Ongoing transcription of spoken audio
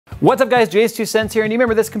What's up guys, JayzTwoCents here, and you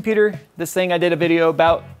remember this computer? This thing I did a video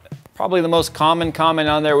about? Probably the most common comment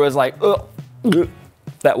on there was like, ugh,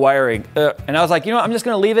 that wiring, and I was like, you know what, I'm just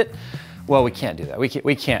gonna leave it. Well, we can't do that, we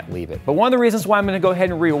can't leave it. But one of the reasons why I'm gonna go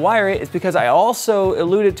ahead and rewire it is because I also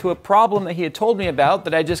alluded to a problem that he had told me about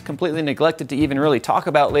that I just completely neglected to even really talk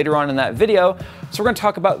about later on in that video. So we're gonna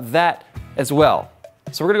talk about that as well.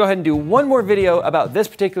 So we're gonna go ahead and do one more video about this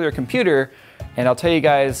particular computer, and I'll tell you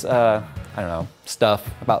guys, I don't know, stuff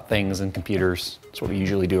about things and computers. That's what we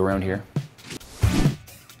usually do around here.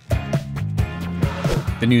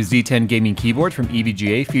 The new Z10 gaming keyboard from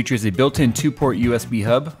EVGA features a built-in 2-port USB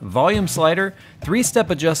hub, volume slider,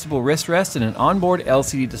 3-step adjustable wrist rest, and an onboard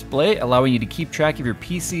LCD display allowing you to keep track of your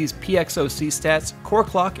PC's PXOC stats, core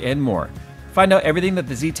clock, and more. Find out everything that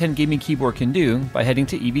the Z10 gaming keyboard can do by heading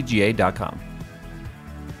to evga.com.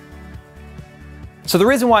 So the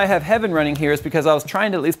reason why I have Heaven running here is because I was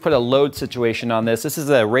trying to at least put a load situation on this. This is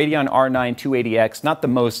a Radeon R9 280X, not the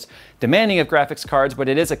most demanding of graphics cards, but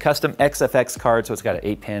it is a custom XFX card, so it's got an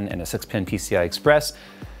 8-pin and a 6-pin PCI Express.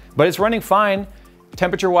 But it's running fine.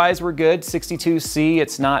 Temperature-wise, we're good, 62C,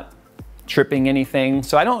 it's not tripping anything.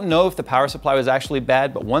 So I don't know if the power supply was actually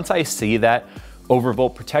bad, but once I see that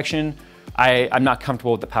overvolt protection, I'm not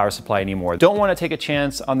comfortable with the power supply anymore. Don't want to take a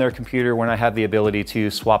chance on their computer when I have the ability to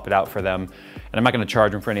swap it out for them. And I'm not going to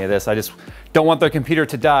charge them for any of this. I just don't want their computer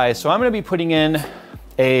to die. So I'm going to be putting in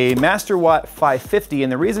a Master Watt 550.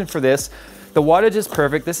 And the reason for this, the wattage is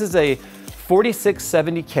perfect. This is a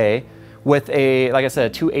 4670K with a, like I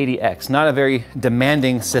said, a 280X. Not a very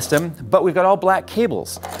demanding system, but we've got all black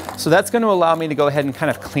cables. So that's going to allow me to go ahead and kind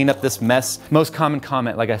of clean up this mess. Most common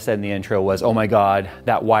comment, like I said in the intro, was, oh my God,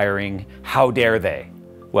 that wiring, how dare they?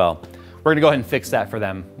 Well, we're gonna go ahead and fix that for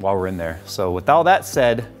them while we're in there. So with all that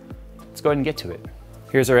said, let's go ahead and get to it.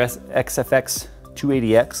 Here's our XFX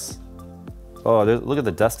 280X. Oh, look at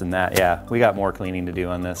the dust in that. Yeah, we got more cleaning to do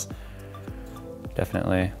on this.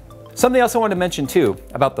 Definitely. Something else I wanted to mention too,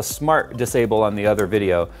 about the smart disable on the other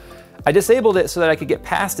video. I disabled it so that I could get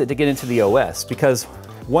past it to get into the OS, because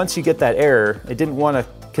once you get that error, it didn't want to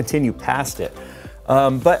continue past it.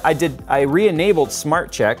 But I re-enabled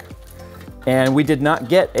Smart Check, and we did not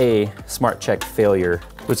get a Smart Check failure,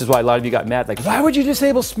 which is why a lot of you got mad, like, why would you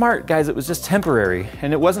disable Smart? Guys, it was just temporary.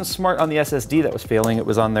 And it wasn't Smart on the SSD that was failing, it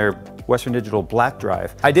was on their Western Digital black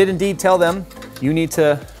drive. I did indeed tell them, you need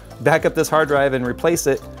to back up this hard drive and replace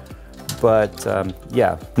it. But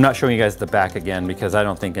yeah, I'm not showing you guys the back again because I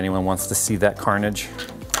don't think anyone wants to see that carnage.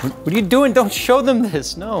 What are you doing? Don't show them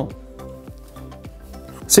this, no.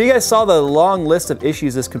 So you guys saw the long list of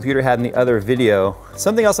issues this computer had in the other video.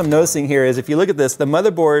 Something else I'm noticing here is if you look at this, the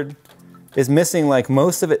motherboard is missing like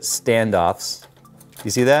most of its standoffs.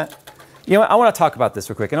 You see that? You know what, I want to talk about this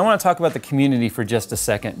real quick, and I want to talk about the community for just a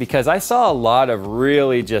second, because I saw a lot of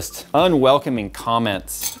really just unwelcoming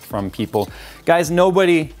comments from people. Guys,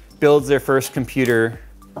 nobody builds their first computer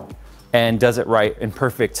and does it right and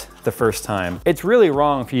perfect the first time. It's really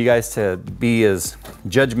wrong for you guys to be as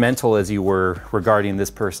judgmental as you were regarding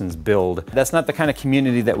this person's build. That's not the kind of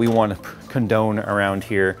community that we want to condone around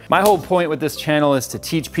here. My whole point with this channel is to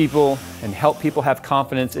teach people and help people have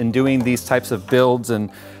confidence in doing these types of builds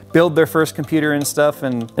and build their first computer and stuff.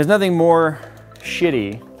 And there's nothing more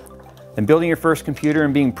shitty than building your first computer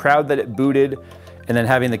and being proud that it booted and then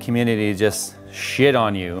having the community just shit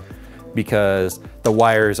on you because the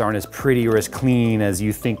wires aren't as pretty or as clean as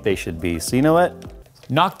you think they should be. So you know what?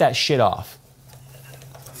 Knock that shit off.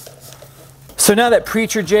 So now that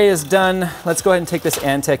Preacher Jay is done, let's go ahead and take this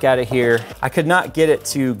Antec out of here. I could not get it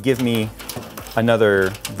to give me another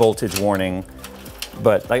voltage warning,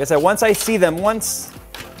 but like I said, once I see them,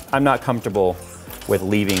 I'm not comfortable with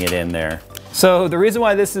leaving it in there. So the reason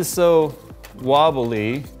why this is so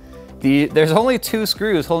wobbly, there's only 2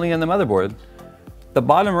 screws holding in the motherboard. The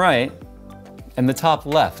bottom right and the top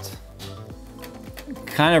left.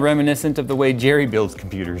 Kind of reminiscent of the way Jerry builds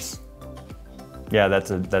computers. Yeah, that's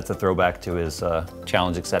a throwback to his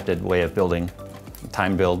challenge accepted way of building,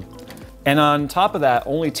 time build. And on top of that,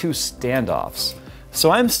 only 2 standoffs. So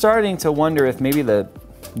I'm starting to wonder if maybe the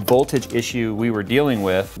voltage issue we were dealing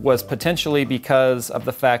with was potentially because of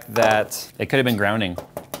the fact that it could have been grounding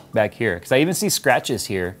back here. Because I even see scratches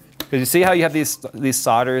here. Because you see how you have these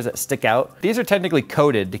solders that stick out? These are technically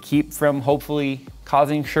coated to keep from hopefully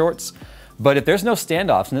causing shorts. But if there's no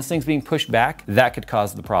standoffs and this thing's being pushed back, that could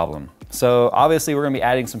cause the problem. So obviously we're gonna be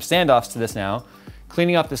adding some standoffs to this now,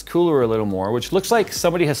 cleaning up this cooler a little more, which looks like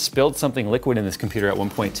somebody has spilled something liquid in this computer at one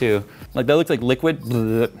point too. Like that looks like liquid,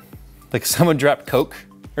 like someone dropped Coke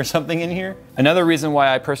or something in here. Another reason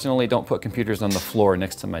why I personally don't put computers on the floor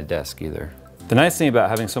next to my desk either. The nice thing about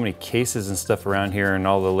having so many cases and stuff around here and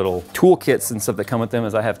all the little toolkits and stuff that come with them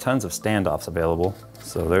is I have tons of standoffs available.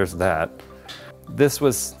 So there's that. This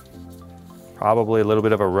was probably a little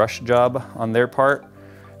bit of a rush job on their part.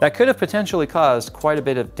 That could have potentially caused quite a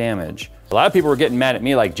bit of damage. A lot of people were getting mad at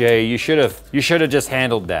me like, Jay, you should have just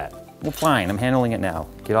handled that. Well, fine, I'm handling it now.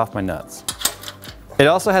 Get off my nuts. It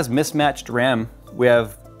also has mismatched RAM. We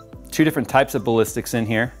have 2 different types of ballistics in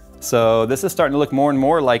here. So this is starting to look more and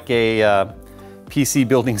more like a PC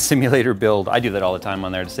building simulator build. I do that all the time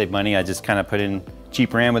on there to save money. I just kind of put in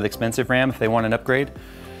cheap RAM with expensive RAM if they want an upgrade.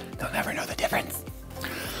 They'll never know the difference.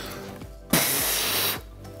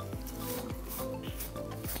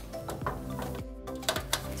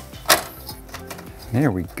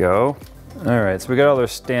 There we go. All right, so we got all their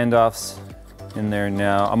standoffs in there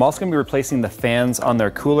now. I'm also gonna be replacing the fans on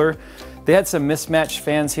their cooler. They had some mismatched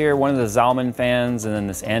fans here, one of the Zalman fans and then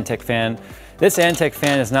this Antec fan. This Antec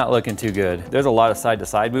fan is not looking too good. There's a lot of side to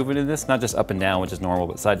side movement in this, not just up and down, which is normal,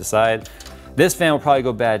 but side to side. This fan will probably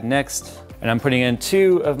go bad next. And I'm putting in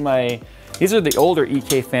 2 of my, these are the older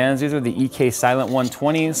EK fans. These are the EK Silent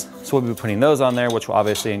 120s. So we'll be putting those on there, which will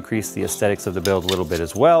obviously increase the aesthetics of the build a little bit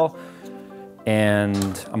as well.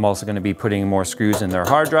 And I'm also gonna be putting more screws in their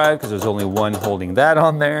hard drive because there's only one holding that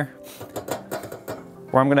on there.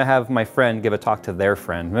 Or I'm gonna have my friend give a talk to their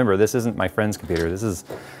friend. Remember, this isn't my friend's computer. This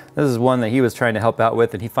is one that he was trying to help out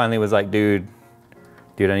with, and he finally was like, dude,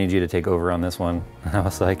 I need you to take over on this one. And I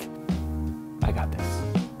was like, I got this.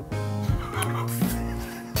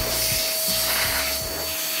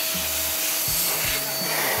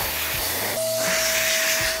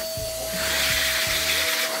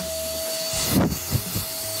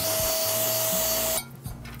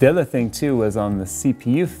 The other thing too was on the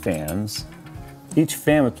CPU fans, each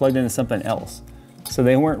fan was plugged into something else. So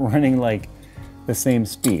they weren't running like the same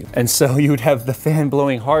speed. And so you would have the fan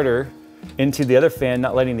blowing harder into the other fan,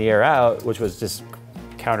 not letting the air out, which was just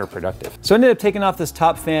counterproductive. So I ended up taking off this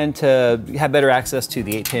top fan to have better access to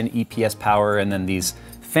the 810 EPS power and then these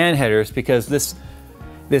fan headers, because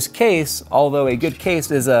this case, although a good case,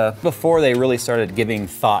 is before they really started giving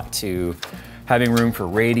thought to having room for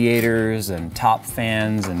radiators and top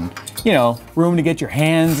fans and, you know, room to get your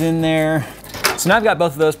hands in there. So now I've got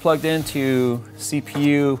both of those plugged into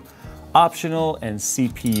CPU optional and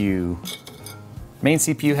CPU, main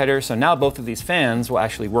CPU header. So now both of these fans will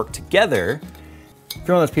actually work together. If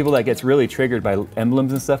you're one of those people that gets really triggered by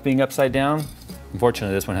emblems and stuff being upside down,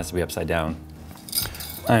 unfortunately this one has to be upside down.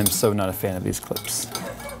 I'm so not a fan of these clips.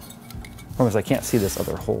 Because I can't see this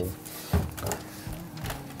other hole.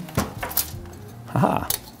 Haha,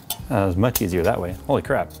 that was much easier that way. Holy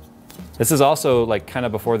crap. This is also like kind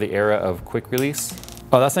of before the era of quick release.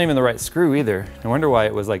 Oh, that's not even the right screw either. I wonder why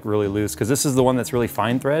it was like really loose, because this is the one that's really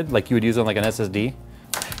fine thread, like you would use on like an SSD.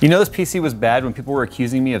 You know, this PC was bad when people were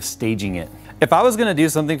accusing me of staging it. If I was gonna do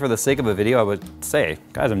something for the sake of a video, I would say,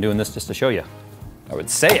 guys, I'm doing this just to show you. I would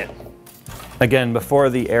say it. Again, before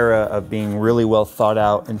the era of being really well thought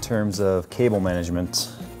out in terms of cable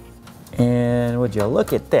management. And would you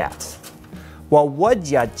look at that? Well, would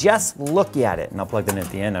you just look at it? And I'll plug that in at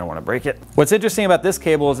the end, I don't wanna break it. What's interesting about this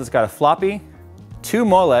cable is it's got a floppy, 2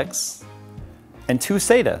 Molex, and 2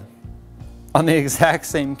 SATA on the exact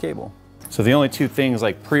same cable. So the only 2 things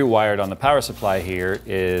like pre-wired on the power supply here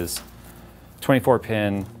is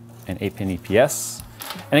 24-pin and 8-pin EPS.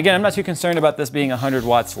 And again, I'm not too concerned about this being 100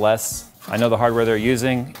 watts less. I know the hardware they're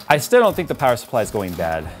using. I still don't think the power supply is going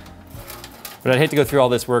bad. But I'd hate to go through all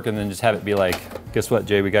this work and then just have it be like, guess what,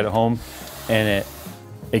 Jay, we got it home. And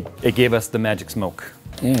it gave us the magic smoke.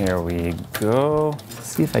 There we go. Let's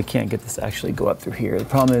see if I can't get this to actually go up through here. The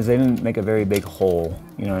problem is they didn't make a very big hole,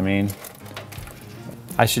 you know what I mean?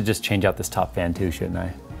 I should just change out this top fan too, shouldn't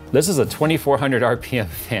I? This is a 2400 RPM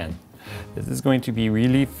fan. This is going to be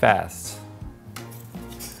really fast.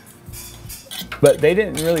 But they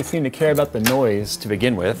didn't really seem to care about the noise to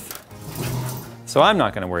begin with. So I'm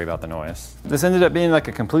not gonna worry about the noise. This ended up being like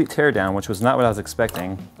a complete teardown, which was not what I was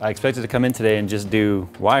expecting. I expected to come in today and just do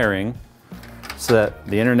wiring so that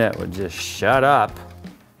the internet would just shut up.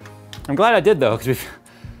 I'm glad I did though, because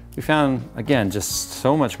we found, again, just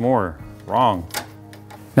so much more wrong.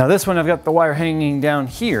 Now this one, I've got the wire hanging down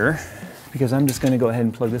here because I'm just gonna go ahead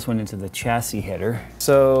and plug this one into the chassis header.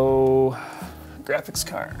 So, graphics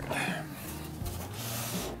card.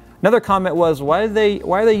 Another comment was, why are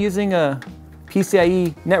they using a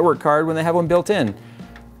PCIe network card when they have one built in?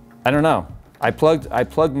 I don't know. I plugged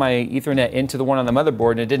my Ethernet into the one on the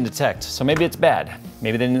motherboard and it didn't detect. So maybe it's bad.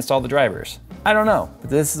 Maybe they didn't install the drivers. I don't know,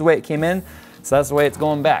 but this is the way it came in, so that's the way it's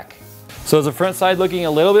going back. So is the front side looking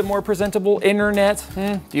a little bit more presentable? Internet,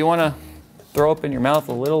 do you wanna throw up in your mouth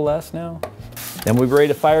a little less now? Then we'll be ready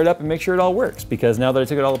to fire it up and make sure it all works, because now that I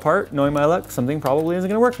took it all apart, knowing my luck, something probably isn't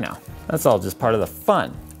gonna work now. That's all just part of the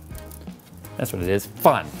fun. That's what it is,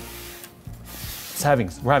 fun.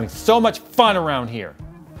 We're having so much fun around here.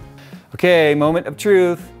 Okay, moment of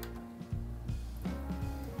truth.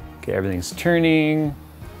 Okay, everything's turning.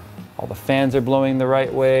 All the fans are blowing the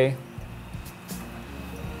right way.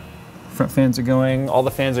 Front fans are going, all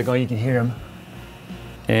the fans are going, you can hear them.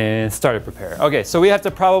 And started prepare. Okay, so we have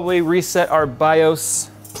to probably reset our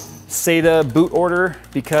BIOS SATA boot order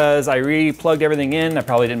because I re-plugged everything in. I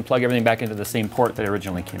probably didn't plug everything back into the same port that it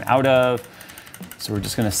originally came out of. So we're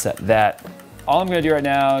just gonna set that. All I'm gonna do right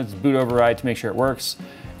now is boot override to make sure it works.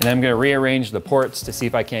 And then I'm gonna rearrange the ports to see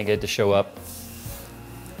if I can't get it to show up.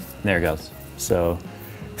 And there it goes. So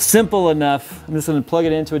simple enough. I'm just gonna plug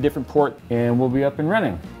it into a different port and we'll be up and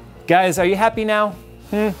running. Guys, are you happy now?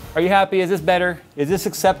 Are you happy? Is this better? Is this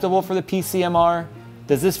acceptable for the PCMR?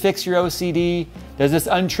 Does this fix your OCD? Does this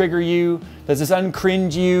untrigger you? Does this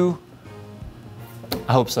uncringe you?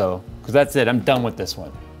 I hope so, because that's it. I'm done with this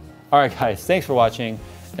one. All right, guys, thanks for watching.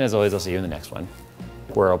 And as always, I'll see you in the next one,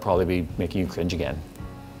 where I'll probably be making you cringe again.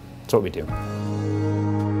 That's what we do.